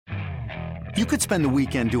You could spend the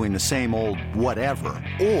weekend doing the same old whatever,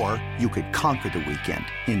 or you could conquer the weekend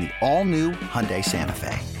in the all-new Hyundai Santa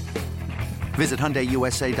Fe. Visit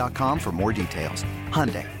HyundaiUSA.com for more details.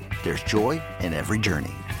 Hyundai, there's joy in every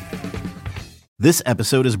journey. This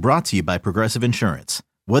episode is brought to you by Progressive Insurance.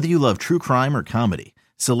 Whether you love true crime or comedy,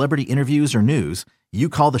 celebrity interviews or news, you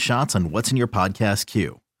call the shots on what's in your podcast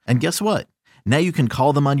queue. And guess what? Now you can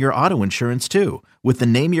call them on your auto insurance too with the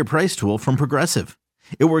Name Your Price tool from Progressive.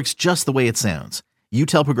 It works just the way it sounds. You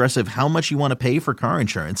tell Progressive how much you want to pay for car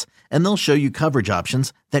insurance, and they'll show you coverage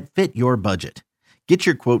options that fit your budget. Get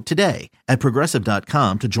your quote today at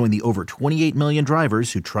Progressive.com to join the over 28 million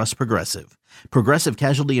drivers who trust Progressive. Progressive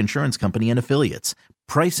Casualty Insurance Company and Affiliates.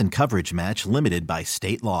 Price and coverage match limited by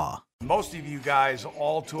state law. Most of you guys,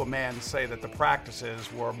 all to a man, say that the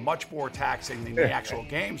practices were much more taxing than the actual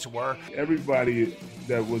games were. Everybody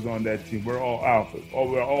that was on that team, we're all alphas.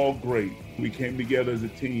 We're all great. We came together as a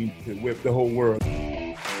team to whip the whole world.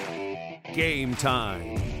 Game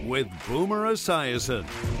Time with Boomer Esiason.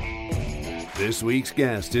 This week's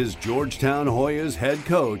guest is Georgetown Hoyas head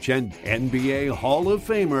coach and NBA Hall of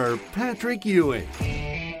Famer Patrick Ewing.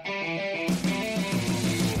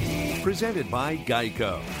 Presented by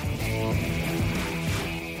Geico.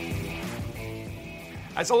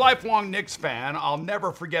 As a lifelong Knicks fan, I'll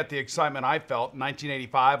never forget the excitement I felt in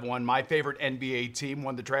 1985 when my favorite NBA team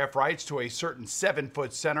won the draft rights to a certain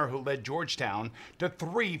 7-foot center who led Georgetown to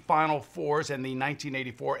 3 Final Fours and the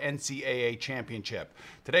 1984 NCAA championship.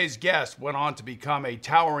 Today's guest went on to become a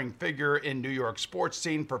towering figure in New York sports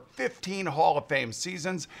scene for 15 Hall of Fame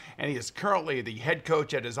seasons, and he is currently the head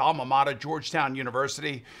coach at his alma mater, Georgetown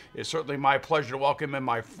University. It's certainly my pleasure to welcome in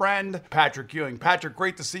my friend, Patrick Ewing. Patrick,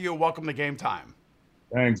 great to see you. Welcome to Game Time.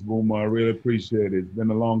 Thanks, Boomer. I really appreciate it. It's been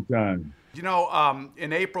a long time. You know,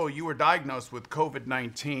 in April, you were diagnosed with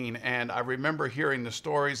COVID-19, and I remember hearing the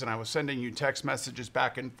stories, and I was sending you text messages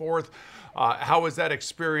back and forth. How was that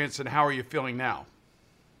experience, and how are you feeling now?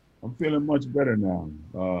 I'm feeling much better now.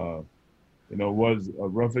 It was a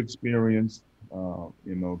rough experience.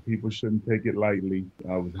 People shouldn't take it lightly.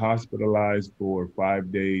 I was hospitalized for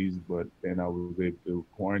 5 days, but then I was able to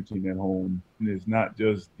quarantine at home. And it's not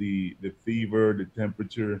just the fever, the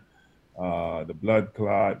temperature, the blood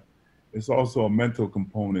clot. It's also a mental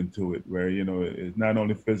component to it where, it's not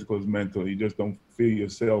only physical, it's mental. You just don't feel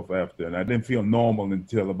yourself after. And I didn't feel normal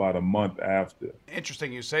until about a month after.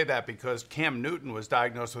 Interesting you say that because Cam Newton was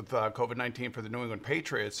diagnosed with COVID-19 for the New England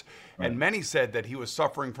Patriots. Right. And many said that he was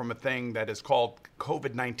suffering from a thing that is called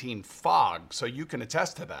COVID-19 fog. So you can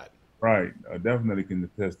attest to that. Right. I definitely can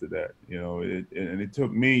attest to that. And it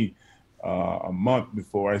took me a month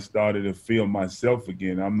before I started to feel myself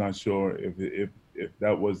again. I'm not sure if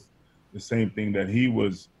that was the same thing that he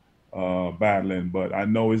was battling, but I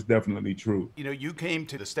know it's definitely true. You came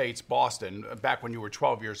to the States, Boston, back when you were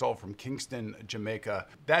 12 years old from Kingston, Jamaica.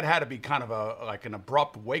 That had to be kind of an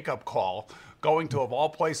abrupt wake-up call, going to, of all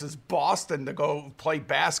places, Boston to go play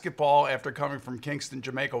basketball after coming from Kingston,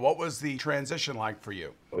 Jamaica. What was the transition like for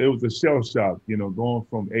you? It was a shell shock, going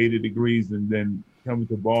from 80 degrees and then coming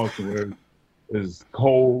to Boston where it's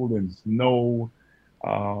cold and snow.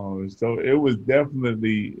 So it was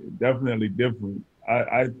definitely different.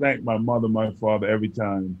 I thank my mother, my father every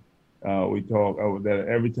time we talk.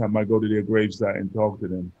 Every time I go to their gravesite and talk to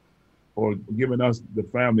them, for giving us the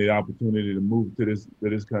family the opportunity to move to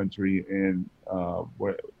this country and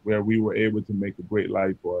where we were able to make a great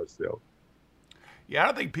life for ourselves. Yeah, I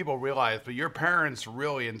don't think people realize, but your parents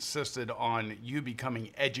really insisted on you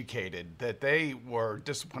becoming educated, that they were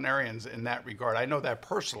disciplinarians in that regard. I know that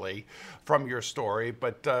personally from your story,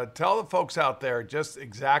 but tell the folks out there just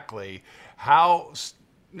exactly how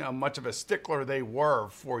much of a stickler they were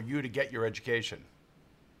for you to get your education.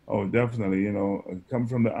 Oh, definitely. Come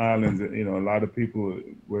from the islands, a lot of people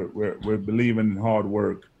were believing in hard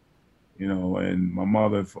work. And my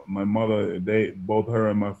mother, both her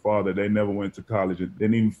and my father, they never went to college. They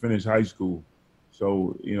didn't even finish high school.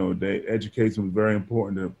 So, education was very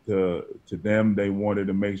important to them. They wanted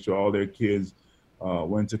to make sure all their kids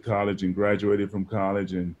went to college and graduated from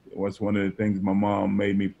college. And what's one of the things my mom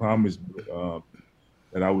made me promise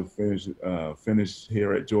that I would finish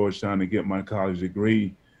here at Georgetown and get my college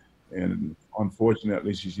degree. And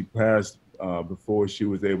unfortunately, she passed before she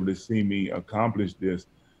was able to see me accomplish this.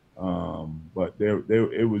 But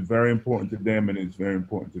it was very important to them, and it's very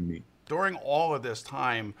important to me. During all of this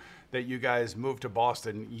time that you guys moved to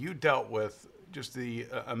Boston, you dealt with just the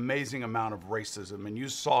amazing amount of racism, and you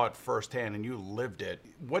saw it firsthand, and you lived it.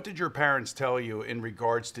 What did your parents tell you in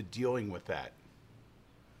regards to dealing with that?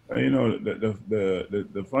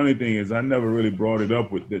 The funny thing is, I never really brought it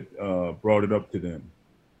up to them.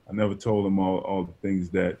 I never told them all the things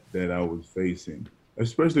that I was facing,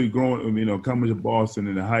 especially growing, coming to Boston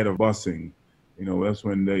in the height of busing. That's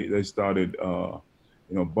when they started,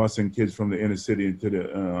 busing kids from the inner city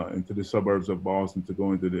into the suburbs of Boston to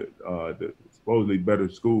go into the supposedly better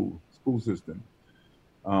school system.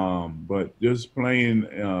 But just playing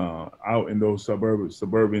out in those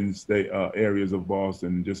suburban state areas of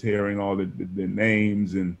Boston, just hearing all the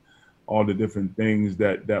names and all the different things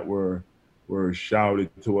that were shouted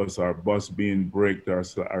to us, our bus being bricked,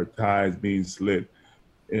 our tires being slit.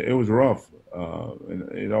 It was rough, and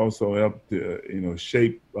it also helped to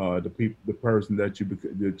shape the person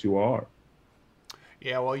that you are.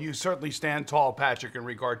 Yeah, well, you certainly stand tall, Patrick, in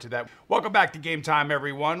regard to that. Welcome back to Game Time,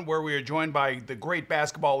 everyone, where we are joined by the great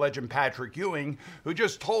basketball legend Patrick Ewing, who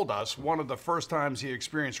just told us one of the first times he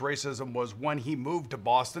experienced racism was when he moved to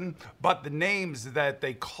Boston. But the names that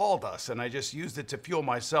they called us, and I just used it to fuel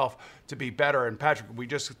myself to be better. And Patrick, we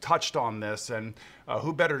just touched on this, and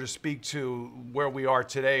who better to speak to where we are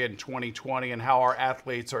today in 2020 and how our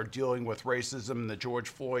athletes are dealing with racism and the George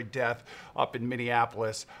Floyd death up in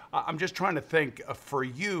Minneapolis. I'm just trying to think, for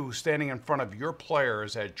you, standing in front of your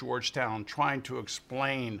players at Georgetown, trying to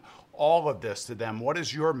explain all of this to them, what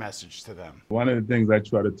is your message to them? One of the things I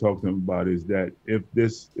try to talk to them about is that if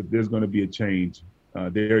there's going to be a change,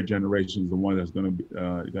 their generation is the one that's going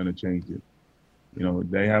to change it.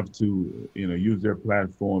 They have to, use their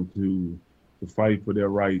platform to fight for their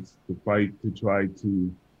rights, to fight to try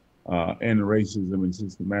to end racism and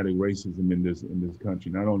systematic racism in this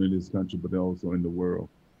country, not only in this country, but also in the world.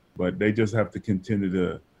 But they just have to continue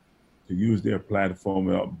to use their platform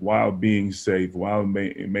while being safe, while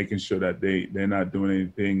making sure that they're not doing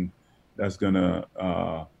anything that's gonna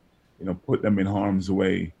put them in harm's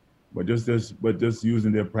way. But just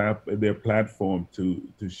using their platform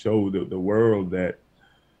to show the world that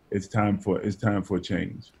it's time for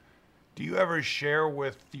change. Do you ever share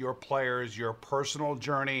with your players your personal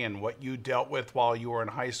journey and what you dealt with while you were in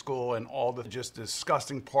high school and all the just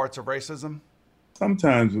disgusting parts of racism?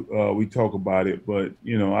 Sometimes we talk about it, but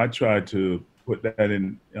I try to put that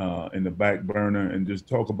in the back burner and just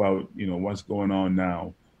talk about what's going on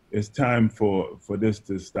now. It's time for this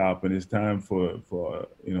to stop, and it's time for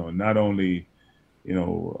not only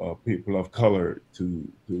people of color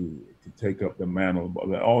to take up the mantle,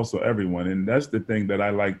 but also everyone. And that's the thing that I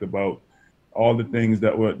liked about all the things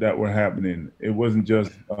that were happening. It wasn't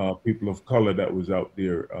just people of color that was out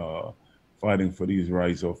there fighting for these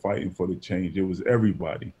rights or fighting for the change. It was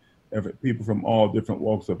everybody. People from all different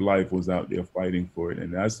walks of life was out there fighting for it.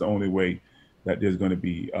 And that's the only way that there's going to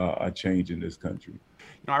be a change in this country.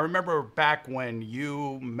 I remember back when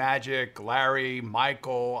you, Magic, Larry,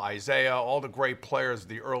 Michael, Isaiah, all the great players of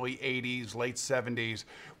the early 80s, late 70s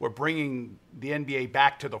were bringing the NBA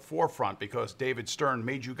back to the forefront because David Stern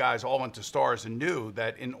made you guys all into stars and knew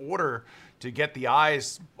that in order to get the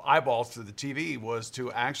eyeballs to the TV was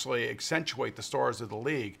to actually accentuate the stars of the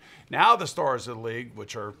league. Now the stars of the league,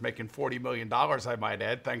 which are making $40 million, I might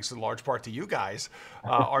add, thanks in large part to you guys,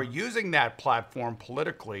 are using that platform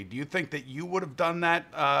politically. Do you think that you would have done that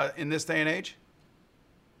in this day and age?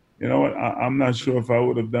 You know what? I'm not sure if I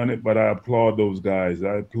would have done it, but I applaud those guys.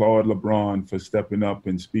 I applaud LeBron for stepping up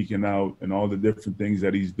and speaking out and all the different things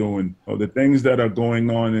that he's doing. The things that are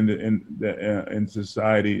going on in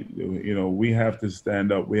society, we have to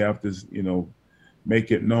stand up. We have to,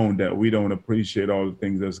 make it known that we don't appreciate all the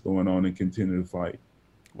things that's going on and continue to fight.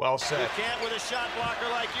 Well said. You can't with a shot blocker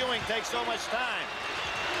like Ewing take so much time.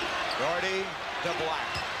 Doherty to Black.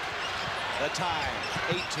 The time,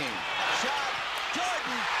 18. Shot,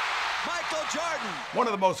 Jordan. Michael Jordan. One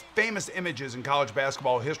of the most famous images in college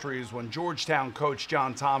basketball history is when Georgetown coach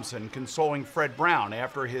John Thompson consoling Fred Brown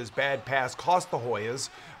after his bad pass cost the Hoyas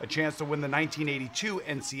a chance to win the 1982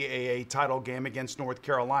 NCAA title game against North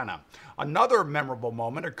Carolina. Another memorable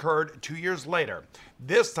moment occurred 2 years later.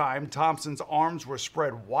 This time, Thompson's arms were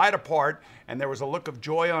spread wide apart, and there was a look of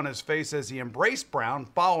joy on his face as he embraced Brown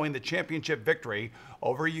following the championship victory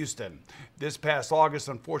over Houston. This past August,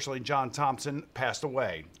 unfortunately, John Thompson passed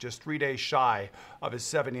away, just 3 days shy of his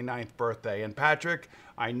 79th birthday. And Patrick,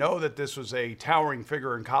 I know that this was a towering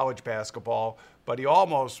figure in college basketball, but he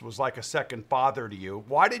almost was like a second father to you.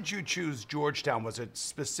 Why did you choose Georgetown? Was it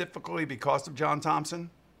specifically because of John Thompson?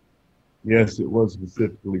 Yes, it was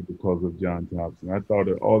specifically because of John Thompson. I thought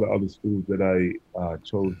that all the other schools that I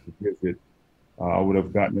chose to visit, I would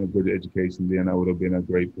have gotten a good education there and I would have been a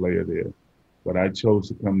great player there. But I chose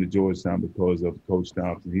to come to Georgetown because of Coach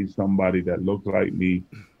Thompson. He's somebody that looked like me.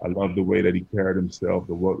 I loved the way that he carried himself.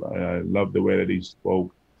 I loved the way that he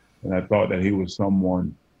spoke. And I thought that he was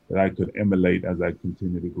someone that I could emulate as I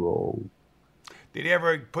continue to grow old. Did he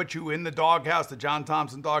ever put you in the doghouse, the John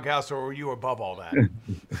Thompson doghouse, or were you above all that?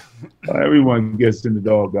 Everyone gets in the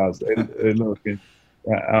doghouse. And look,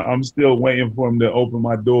 I'm still waiting for him to open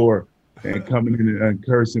my door and coming in and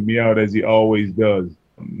cursing me out as he always does.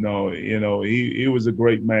 No, he was a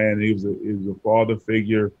great man. He was a father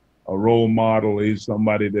figure, a role model. He's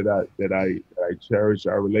somebody that I cherish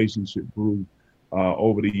our relationship through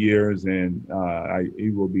over the years, and he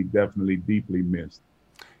will be definitely deeply missed.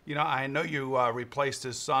 I know you replaced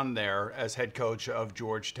his son there as head coach of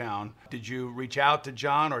Georgetown. Did you reach out to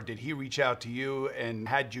John, or did he reach out to you? And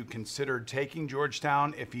had you considered taking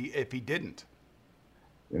Georgetown if he didn't?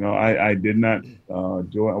 I did not. I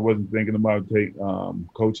wasn't thinking about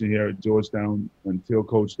coaching here at Georgetown until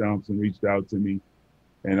Coach Thompson reached out to me,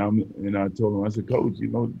 and I told him, I said, Coach,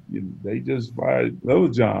 they just fired Little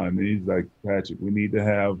John, and he's like, Patrick, we need to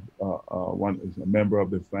have a member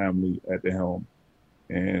of the family at the helm.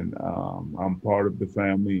 And I'm part of the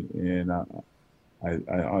family, and I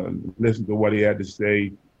listened to what he had to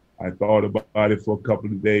say. I thought about it for a couple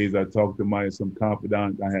of days. I talked to some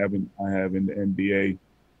confidant I have in the NBA,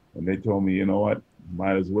 and they told me, you know what,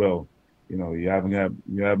 might as well. You have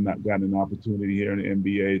not gotten an opportunity here in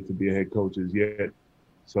the NBA to be a head coach as yet,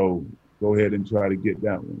 so go ahead and try to get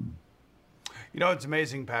that one. It's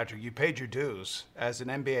amazing, Patrick. You paid your dues as an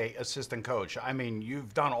NBA assistant coach. I mean,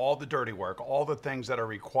 you've done all the dirty work, all the things that are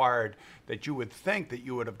required that you would think that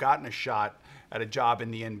you would have gotten a shot at a job in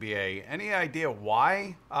the NBA. Any idea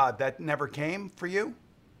why that never came for you?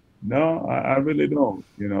 No, I really don't,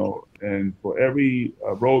 and for every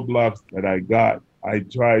roadblock that I got, I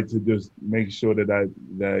tried to just make sure that I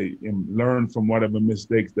learn from whatever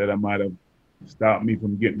mistakes that I might have stopped me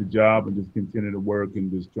from getting the job, and just continue to work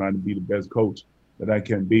and just trying to be the best coach that I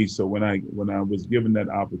can be. So when I was given that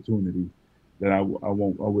opportunity, that I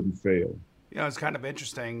wouldn't fail. It's kind of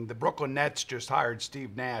interesting. The Brooklyn Nets just hired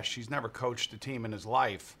Steve Nash. He's never coached a team in his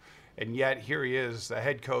life, and yet here he is, the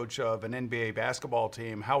head coach of an NBA basketball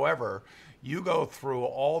team. However, you go through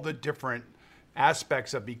all the different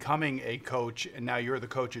aspects of becoming a coach, and now you're the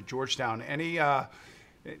coach at Georgetown.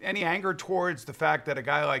 Any anger towards the fact that a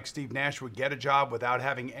guy like Steve Nash would get a job without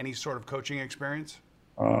having any sort of coaching experience?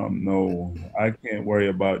 No, I can't worry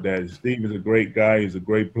about that. Steve is a great guy. He's a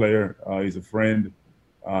great player. He's a friend.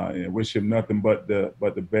 And I wish him nothing but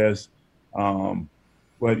the best.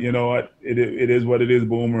 But you know what? It is what it is,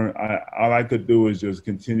 Boomer. All I could do is just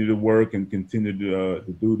continue to work and continue to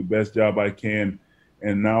do the best job I can.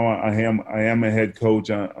 And now I am a head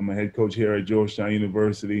coach. I'm a head coach here at Georgetown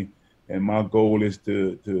University. And my goal is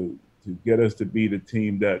to get us to be the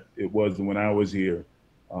team that it was when I was here,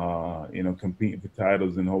 competing for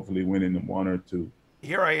titles and hopefully winning them one or two.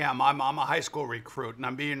 Here I am. I'm a high school recruit, and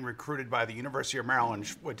I'm being recruited by the University of Maryland,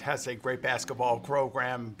 which has a great basketball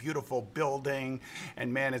program, beautiful building,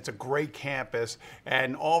 and man, it's a great campus.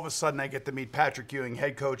 And all of a sudden, I get to meet Patrick Ewing,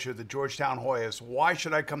 head coach of the Georgetown Hoyas. Why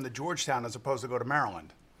should I come to Georgetown as opposed to go to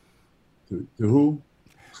Maryland? To who?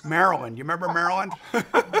 Maryland. You remember Maryland?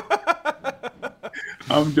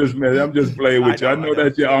 I'm just playing with you. I know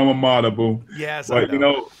that's your alma mater, boo. Yes, but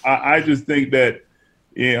I just think that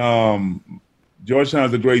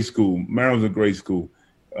Georgetown's a great school. Maryland's a great school.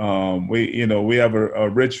 We have a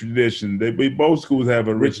rich tradition. Both schools have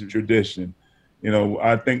a rich tradition.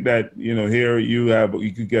 I think that here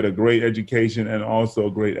you could get a great education and also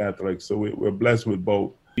a great athletics. So we're blessed with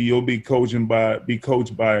both. You'll be coached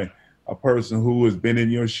by a person who has been in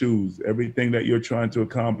your shoes. Everything that you're trying to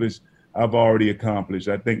accomplish, I've already accomplished.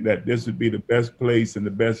 I think that this would be the best place and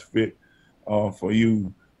the best fit for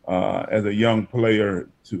you as a young player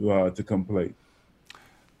to come play.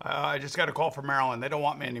 I just got a call from Maryland. They don't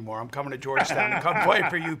want me anymore. I'm coming to Georgetown to come play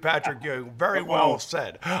for you, Patrick Ewing. Very well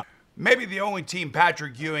said. Maybe the only team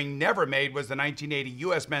Patrick Ewing never made was the 1980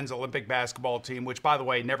 U.S. men's Olympic basketball team, which, by the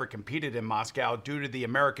way, never competed in Moscow due to the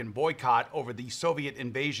American boycott over the Soviet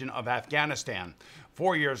invasion of Afghanistan.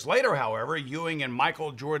 4 years later, however, Ewing and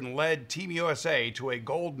Michael Jordan led Team USA to a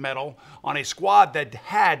gold medal on a squad that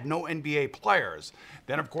had no NBA players.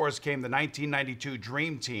 Then, of course, came the 1992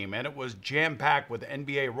 Dream Team, and it was jam-packed with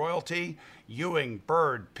NBA royalty. Ewing,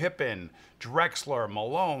 Bird, Pippen, Drexler,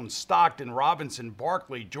 Malone, Stockton, Robinson,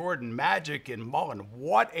 Barkley, Jordan, Magic, and Mullen.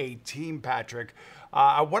 What a team, Patrick.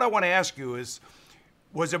 What I want to ask you is,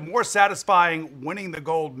 was it more satisfying winning the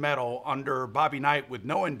gold medal under Bobby Knight with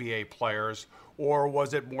no NBA players, or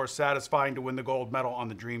was it more satisfying to win the gold medal on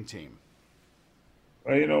the Dream Team?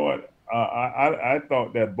 Well, you know what? I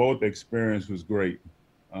thought that both experience was great.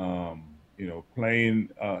 Playing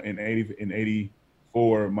in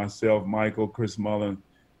 84, myself, Michael, Chris Mullen,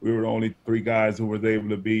 we were the only three guys who was able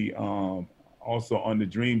to be also on the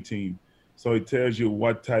Dream Team. So it tells you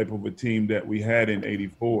what type of a team that we had in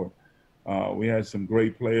 '84. We had some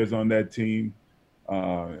great players on that team.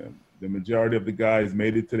 The majority of the guys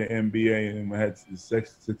made it to the NBA and had a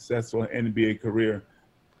successful NBA career.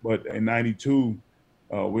 But in '92,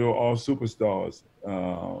 we were all superstars.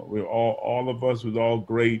 We were all of us was all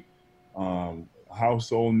great,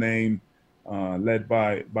 household name, led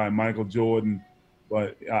by Michael Jordan.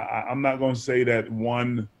 But I'm not going to say that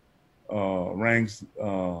one ranks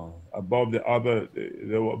above the other.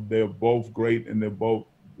 They're both great, and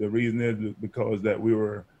the reason is because that we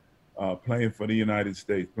were playing for the United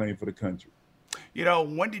States, playing for the country. You know,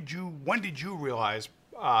 when did you realize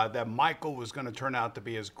that Michael was going to turn out to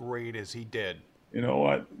be as great as he did? You know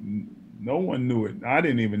what? No one knew it. I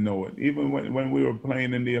didn't even know it. Even when we were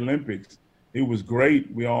playing in the Olympics, he was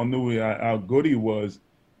great. We all knew how good he was,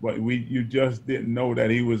 but you just didn't know that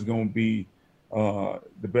he was going to be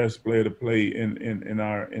the best player to play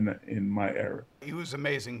in my era. He was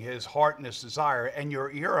amazing. His heart and his desire, and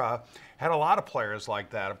your era had a lot of players like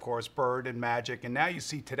that. Of course, Bird and Magic, and now you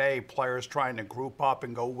see today players trying to group up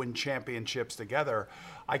and go win championships together.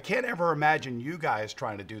 I can't ever imagine you guys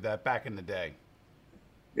trying to do that back in the day.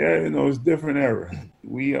 Yeah, you know, it's a different era.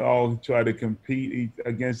 We all try to compete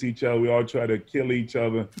against each other. We all try to kill each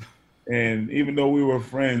other. And even though we were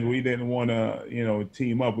friends, we didn't want to,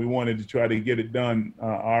 team up. We wanted to try to get it done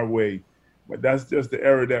our way. But that's just the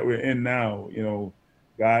era that we're in now.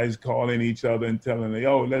 Guys calling each other and telling them,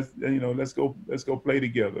 "Yo, let's go play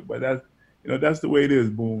together." But that's the way it is,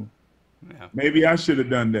 Boone. Yeah. Maybe I should have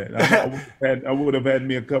done that. I would have had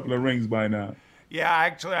me a couple of rings by now. Yeah,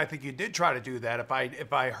 actually, I think you did try to do that.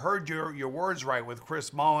 If I heard your words right with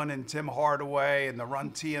Chris Mullin and Tim Hardaway and the Run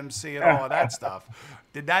TMC and all of that stuff,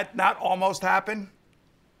 did that not almost happen?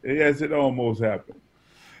 Yes, it almost happened.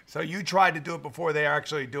 So you tried to do it before they're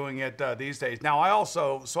actually doing it these days. Now, I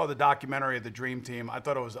also saw the documentary of the Dream Team. I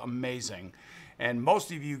thought it was amazing. And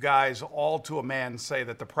most of you guys, all to a man, say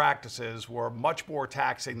that the practices were much more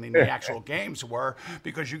taxing than the actual games were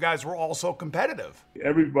because you guys were all so competitive.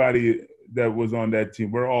 Everybody that was on that team,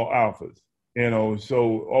 we're all alphas,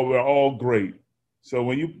 so we're all great. So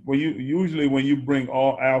when you bring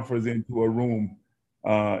all alphas into a room,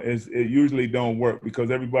 it usually don't work because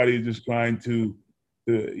everybody is just trying to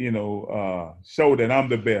show that I'm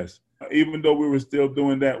the best. Even though we were still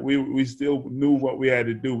doing that, we still knew what we had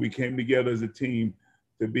to do. We came together as a team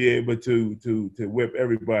to be able to whip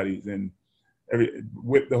everybody's and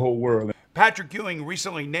whip the whole world. Patrick Ewing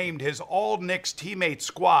recently named his all-Knicks teammate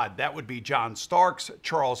squad. That would be John Starks,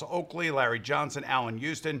 Charles Oakley, Larry Johnson, Allen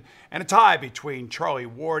Houston, and a tie between Charlie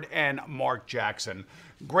Ward and Mark Jackson.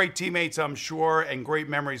 Great teammates, I'm sure, and great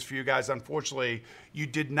memories for you guys. Unfortunately, you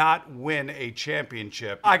did not win a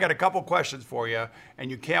championship. I got a couple questions for you, and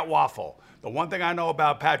you can't waffle. The one thing I know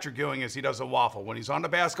about Patrick Ewing is he doesn't waffle. When he's on the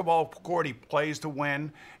basketball court, he plays to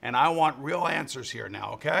win, and I want real answers here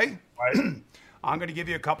now, okay? Right. I'm going to give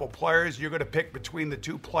you a couple players. You're going to pick between the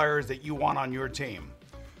two players that you want on your team.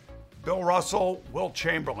 Bill Russell, Wilt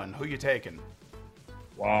Chamberlain. Who you taking?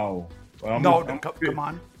 Wow. Well, come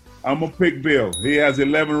on. I'm going to pick Bill. He has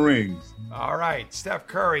 11 rings. All right. Steph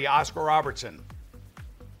Curry, Oscar Robertson.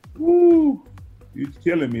 Woo. You're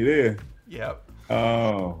killing me there. Yep.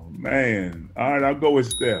 Oh, man. All right, I'll go with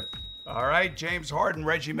Steph. All right. James Harden,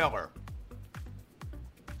 Reggie Miller.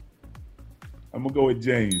 I'm going to go with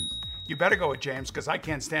James. You better go with James because I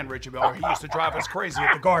can't stand Reggie Miller. He used to drive us crazy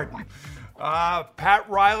at the Garden. Pat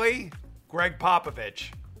Riley, Greg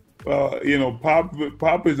Popovich.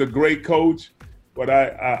 Pop is a great coach, but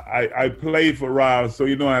I play for Riles, so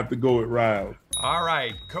you don't have to go with Riles. All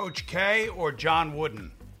right. Coach K or John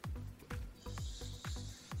Wooden?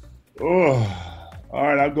 Oh, all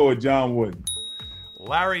right. I'll go with John Wooden.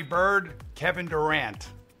 Larry Bird, Kevin Durant.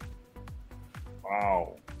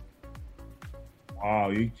 Wow,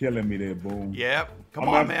 you're killing me there, Boone. Yep. Come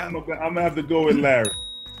on, man. I'm going to have to go with Larry.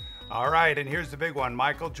 All right, and here's the big one.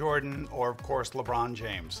 Michael Jordan or, of course, LeBron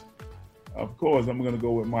James? Of course, I'm going to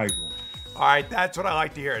go with Michael. All right, that's what I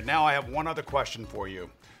like to hear. Now I have one other question for you.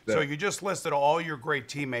 So you just listed all your great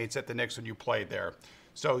teammates at the Knicks when you played there.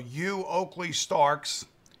 So you, Oakley, Starks,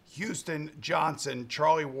 Houston, Johnson,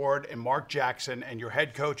 Charlie Ward, and Mark Jackson, and your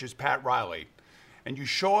head coach is Pat Riley. And you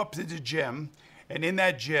show up to the gym, and in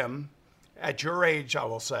that gym, at your age, I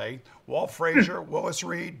will say, Walt Frazier, Willis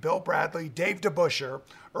Reed, Bill Bradley, Dave DeBusschere,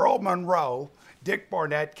 Earl Monroe, Dick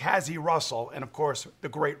Barnett, Cazzie Russell, and of course, the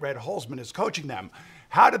great Red Holzman is coaching them.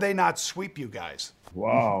 How did they not sweep you guys?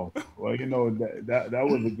 Wow. Well, that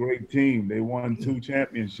was a great team. They won 2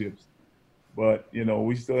 championships. But,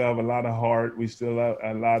 we still have a lot of heart. We still have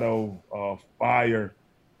a lot of fire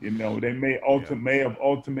You know, they may have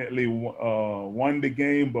ultimately won the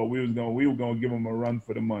game, but we were gonna give them a run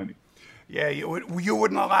for the money. Yeah, you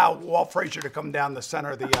wouldn't allow Walt Frazier to come down the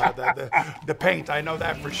center of the paint. I know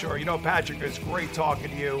that for sure. You know, Patrick, it's great talking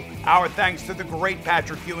to you. Our thanks to the great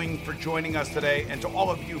Patrick Ewing for joining us today, and to all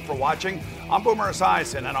of you for watching. I'm Boomer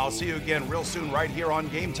Esiason, and I'll see you again real soon right here on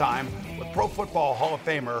Game Time with Pro Football Hall of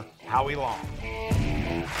Famer Howie Long.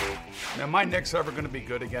 Now, my Knicks ever going to be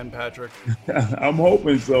good again, Patrick? I'm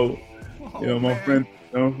hoping so. You know, my friend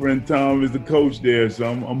Tom is the coach there, so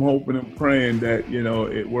I'm hoping and praying that, you know,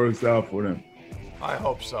 it works out for them. I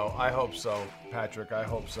hope so, Patrick. I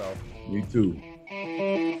hope so. Me too.